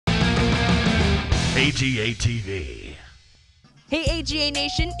AGA TV. Hey AGA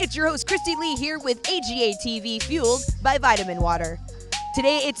Nation, it's your host Christy Lee here with AGA TV fueled by Vitamin Water.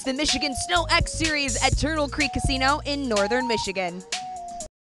 Today it's the Michigan Snow X Series at Turtle Creek Casino in northern Michigan.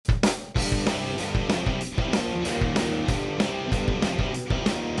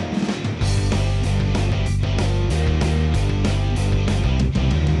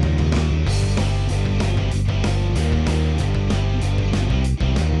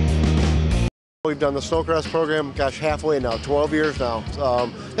 We've done the snowcross program, gosh, halfway now, 12 years now. We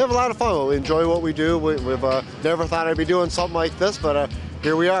have a lot of fun. We enjoy what we do. We've never thought I'd be doing something like this, but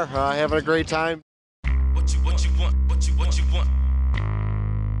here we are, having a great time. What you want, what you want.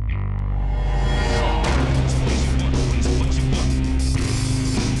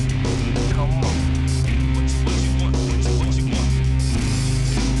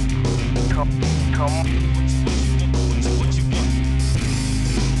 Come on. What you want.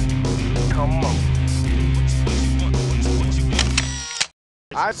 Come on.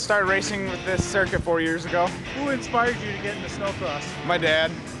 I started racing with this circuit 4 years ago. Who inspired you to get into snowcross? My dad.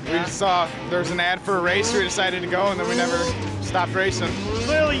 We just saw there was an ad for a race, we decided to go, and then we never stopped racing.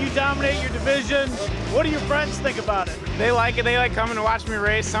 Clearly you dominate your division. What do your friends think about it? They like it. They like coming to watch me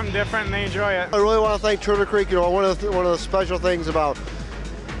race, something different, and they enjoy it. I really want to thank Turtle Creek. You know, one of the special things about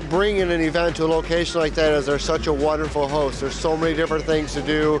bringing an event to a location like that is they're such a wonderful host. There's so many different things to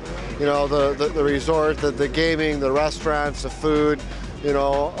do. You know, the resort, the gaming, the restaurants, the food. You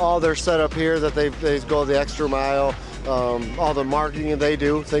know, all their setup here that they go the extra mile. All the marketing they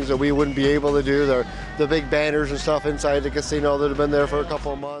do, things that we wouldn't be able to do. The big banners and stuff inside the casino that have been there for a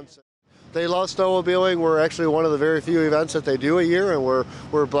couple of months. They love snowmobiling. We're actually one of the very few events that they do a year, and we're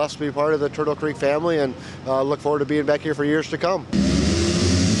blessed to be part of the Turtle Creek family, and look forward to being back here for years to come.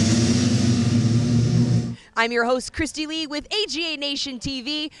 I'm your host Christy Lee with AGA Nation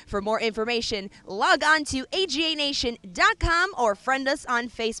TV. For more information, log on to aganation.com or friend us on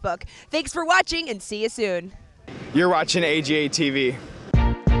Facebook. Thanks for watching and see you soon. You're watching AGA TV.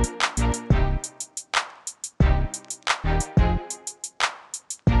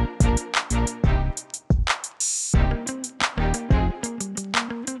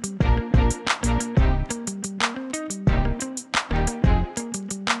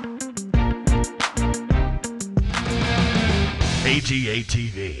 AGA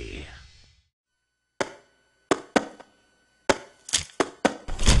TV.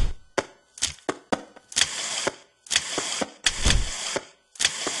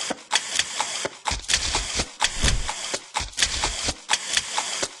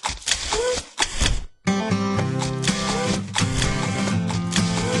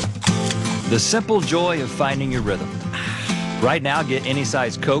 The simple joy of finding your rhythm. Right now, get any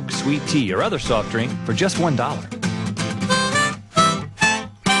size Coke, sweet tea, or other soft drink for just $1.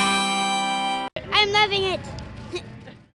 I'm loving it.